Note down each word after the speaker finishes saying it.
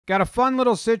Got a fun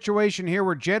little situation here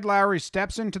where Jed Lowrie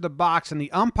steps into the box and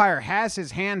the umpire has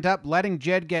his hand up, letting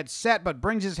Jed get set, but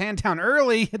brings his hand down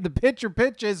early. The pitcher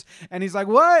pitches, and he's like,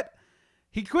 what?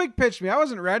 He quick pitched me. I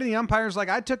wasn't ready. The umpire's like,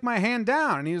 I took my hand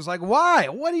down. And he was like, why?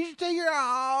 What did you take your...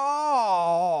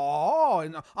 Oh.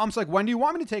 And ump's like, when do you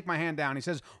want me to take my hand down? He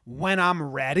says, when I'm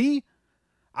ready.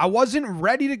 I wasn't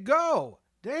ready to go.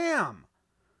 Damn.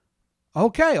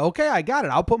 Okay, I got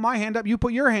it. I'll put my hand up. You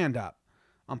put your hand up.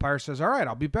 Umpire says, all right,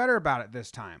 I'll be better about it this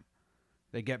time.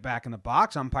 They get back in the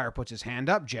box. Umpire puts his hand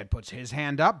up. Jed puts his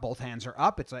hand up. Both hands are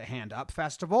up. It's a hand-up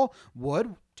festival.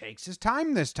 Wood takes his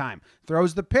time this time.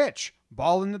 Throws the pitch.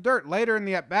 Ball in the dirt. Later in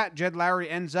the at-bat, Jed Lowrie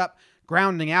ends up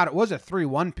grounding out. It was a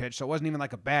 3-1 pitch, so it wasn't even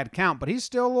like a bad count, but he's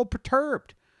still a little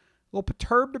perturbed. A little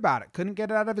perturbed about it. Couldn't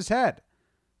get it out of his head.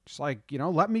 Just like,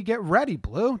 let me get ready,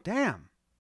 Blue. Damn.